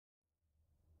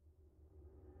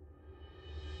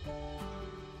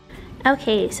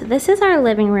Okay, so this is our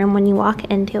living room when you walk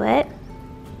into it.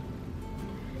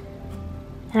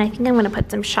 And I think I'm gonna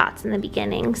put some shots in the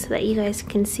beginning so that you guys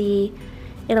can see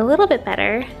it a little bit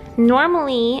better.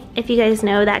 Normally, if you guys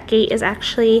know, that gate is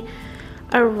actually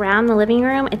around the living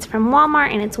room. It's from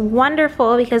Walmart and it's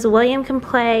wonderful because William can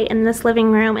play in this living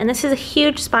room, and this is a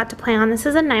huge spot to play on. This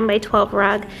is a 9x12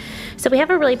 rug. So we have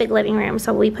a really big living room,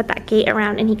 so we put that gate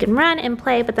around and he can run and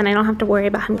play, but then I don't have to worry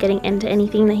about him getting into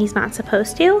anything that he's not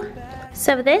supposed to.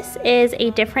 So this is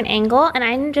a different angle, and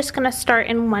I'm just gonna start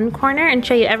in one corner and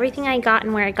show you everything I got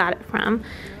and where I got it from.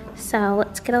 So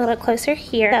let's get a little closer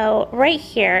here. So right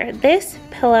here, this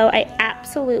pillow I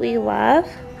absolutely love.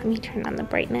 Let me turn on the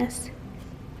brightness.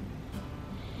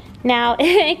 Now,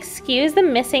 excuse the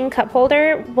missing cup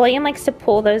holder. William likes to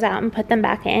pull those out and put them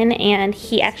back in, and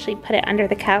he actually put it under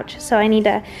the couch. So I need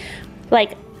to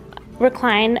like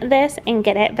recline this and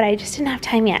get it, but I just didn't have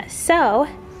time yet. So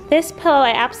this pillow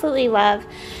I absolutely love.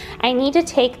 I need to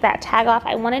take that tag off.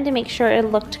 I wanted to make sure it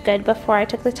looked good before I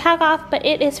took the tag off, but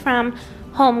it is from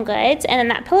Home Goods. And then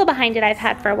that pillow behind it I've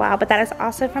had for a while, but that is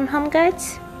also from Home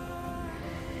Goods.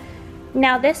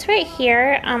 Now this right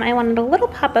here, I wanted a little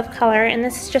pop of color, and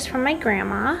this is just from my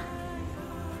grandma.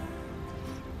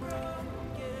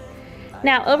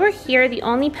 Now over here, the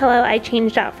only pillow I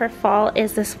changed out for fall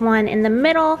is this one in the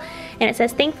middle, and it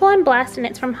says Thankful and Blessed, and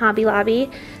it's from Hobby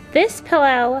Lobby. This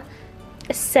pillow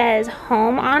says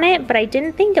home on it, but I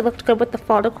didn't think it looked good with the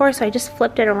fall decor, so I just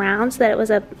flipped it around so that it was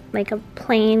like a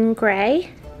plain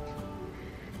gray.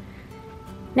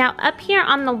 Now up here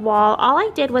on the wall, all I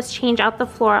did was change out the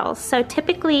florals. So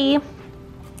typically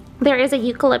there is a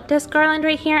eucalyptus garland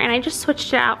right here, and I just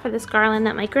switched it out for this garland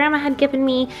that my grandma had given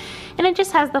me, and it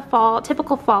just has the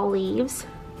typical fall leaves.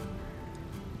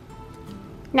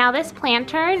 Now this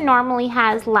planter normally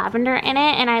has lavender in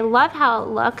it, and I love how it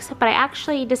looks, but I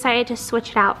actually decided to switch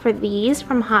it out for these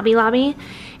from Hobby Lobby,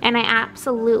 and I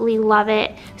absolutely love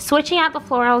it. Switching out the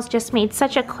florals just made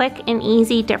such a quick and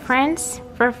easy difference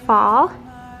for fall.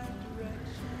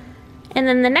 And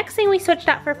then the next thing we switched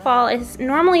out for fall is,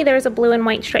 normally there was a blue and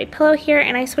white striped pillow here,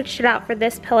 and I switched it out for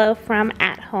this pillow from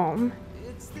At Home.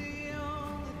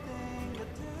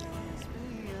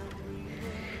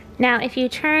 Now if you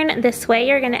turn this way,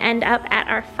 you're going to end up at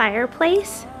our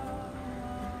fireplace.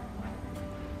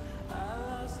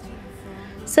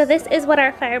 So this is what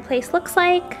our fireplace looks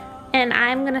like, and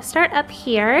I'm going to start up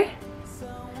here.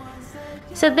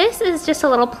 So this is just a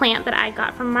little plant that I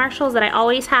got from Marshall's that I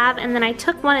always have, and then I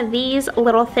took one of these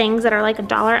little things that are like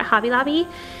 $1 at Hobby Lobby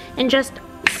and just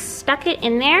stuck it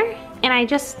in there, and I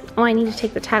need to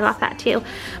take the tag off that too,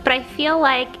 but I feel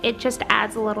like it just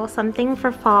adds a little something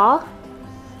for fall.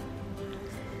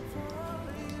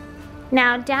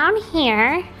 Now down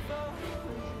here,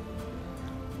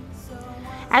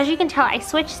 as you can tell, I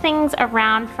switched things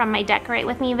around from my Decorate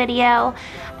With Me video,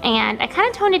 and I kind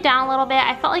of toned it down a little bit.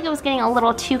 I felt like it was getting a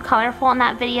little too colorful in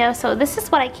that video, so this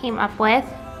is what I came up with.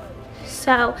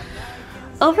 So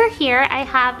over here I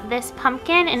have this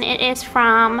pumpkin, and it is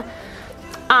from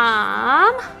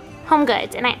Home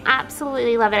Goods, and I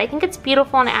absolutely love it. I think it's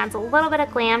beautiful, and it adds a little bit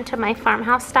of glam to my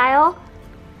farmhouse style.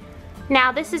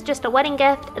 Now this is just a wedding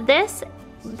gift.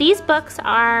 These books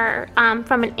are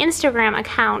from an Instagram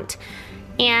account,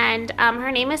 and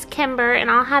her name is Kimber, and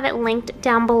I'll have it linked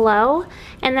down below.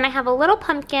 And then I have a little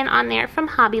pumpkin on there from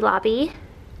Hobby Lobby.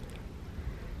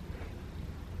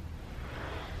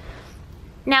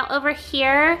 Now over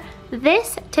here,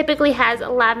 this typically has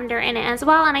lavender in it as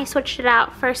well, and I switched it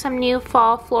out for some new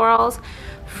fall florals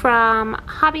from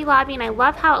Hobby Lobby, and I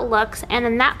love how it looks. And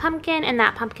then that pumpkin and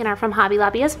that pumpkin are from Hobby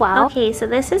Lobby as well. Okay, so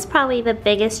this is probably the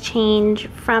biggest change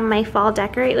from my fall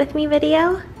Decorate With Me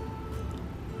video.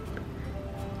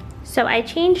 So I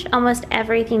changed almost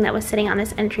everything that was sitting on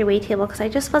this entryway table because I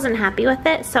just wasn't happy with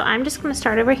it. So I'm just going to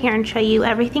start over here and show you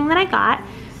everything that I got.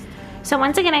 So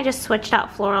once again, I just switched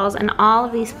out florals, and all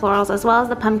of these florals as well as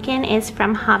the pumpkin is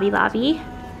from Hobby Lobby.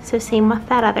 So same with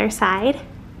that other side.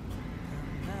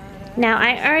 Now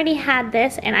I already had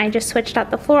this, and I just switched out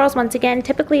the florals once again.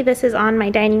 Typically this is on my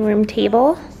dining room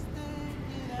table.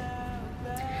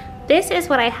 This is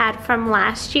what I had from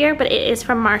last year, but it is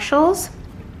from Marshall's.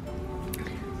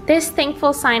 This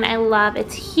thankful sign I love.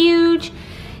 It's huge.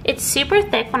 It's super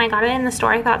thick. When I got it in the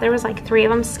store, I thought there was like 3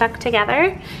 of them stuck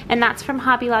together, and that's from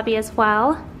Hobby Lobby as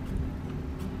well.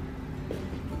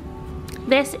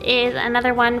 This is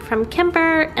another one from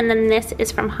Kimber, and then this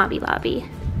is from Hobby Lobby.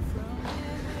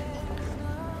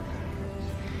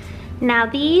 Now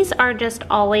these are just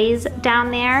always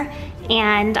down there,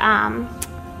 and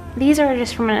these are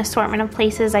just from an assortment of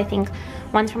places. I think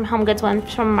one's from Home Goods,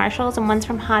 one's from Marshall's, and one's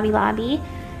from Hobby Lobby.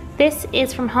 This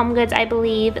is from Home Goods, I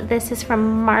believe. This is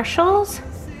from Marshall's,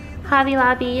 Hobby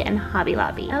Lobby, and Hobby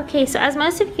Lobby. Okay, so as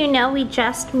most of you know, we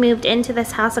just moved into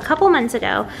this house a couple months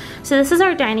ago. So this is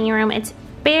our dining room. It's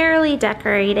barely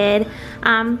decorated,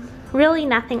 really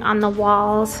nothing on the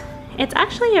walls. It's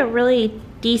actually a really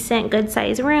decent, good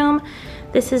size room.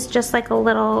 This is just like a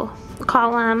little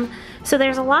column. So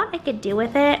there's a lot I could do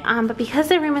with it, but because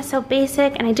the room is so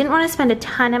basic and I didn't want to spend a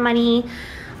ton of money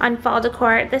on fall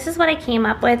decor, this is what I came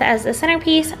up with as the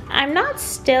centerpiece. I'm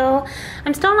still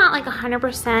not like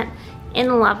 100%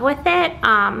 in love with it,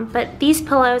 but these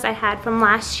pillows I had from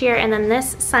last year, and then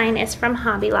this sign is from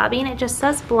Hobby Lobby, and it just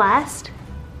says blessed.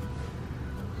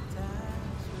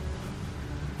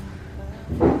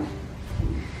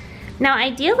 Now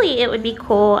ideally it would be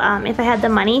cool if I had the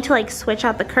money to like switch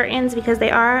out the curtains, because they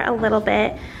are a little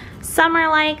bit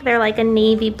summer-like. They're like a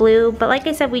navy blue, but like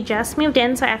I said, we just moved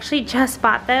in, so I actually just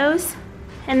bought those.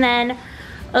 And then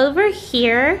over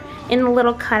here in the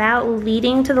little cutout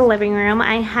leading to the living room,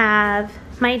 I have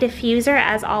my diffuser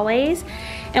as always.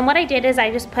 And what I did is I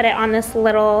just put it on this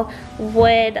little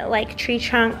wood like tree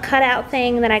trunk cutout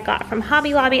thing that I got from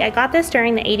Hobby Lobby. I got this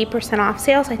during the 80% off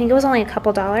sale, so I think it was only a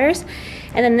couple dollars.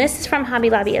 And then this is from Hobby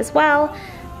Lobby as well.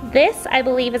 This, I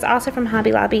believe, is also from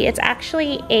Hobby Lobby. It's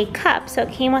actually a cup, so it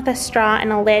came with a straw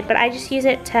and a lid, but I just use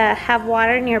it to have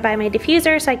water nearby my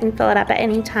diffuser so I can fill it up at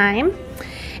any time.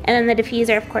 And then the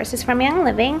diffuser, of course, is from Young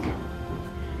Living.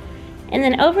 And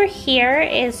then over here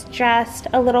is just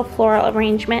a little floral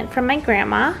arrangement from my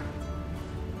grandma.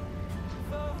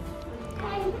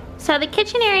 So the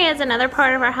kitchen area is another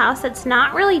part of our house that's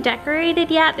not really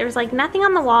decorated yet. There's like nothing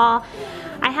on the wall.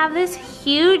 I have this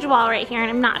huge wall right here, and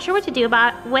I'm not sure what to do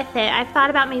with it. I've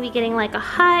thought about maybe getting like a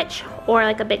hutch or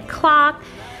like a big clock.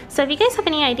 So if you guys have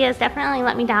any ideas, definitely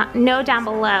let me know down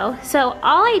below. So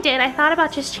all I did, I thought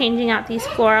about just changing out these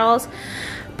florals,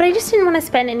 but I just didn't want to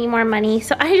spend any more money.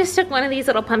 So I just took one of these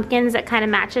little pumpkins that kind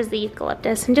of matches the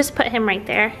eucalyptus and just put him right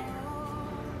there.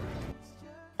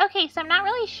 Okay, so I'm not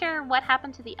really sure what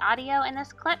happened to the audio in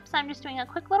this clip, so I'm just doing a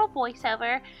quick little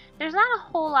voiceover. There's not a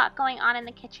whole lot going on in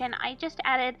the kitchen. I just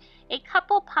added a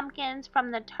couple pumpkins from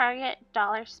the Target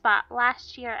dollar spot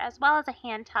last year, as well as a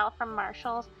hand towel from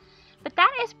Marshall's. But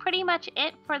that is pretty much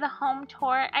it for the home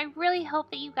tour. I really hope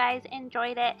that you guys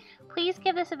enjoyed it. Please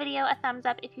give this video a thumbs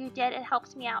up if you did. It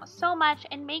helps me out so much,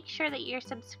 and make sure that you're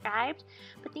subscribed.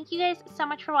 But thank you guys so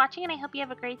much for watching, and I hope you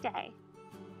have a great day.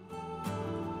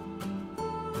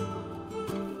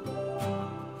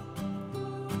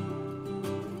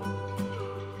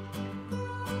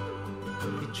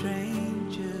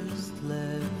 Train just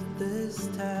left this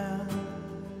town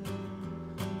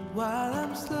while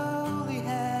I'm slowly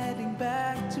heading back.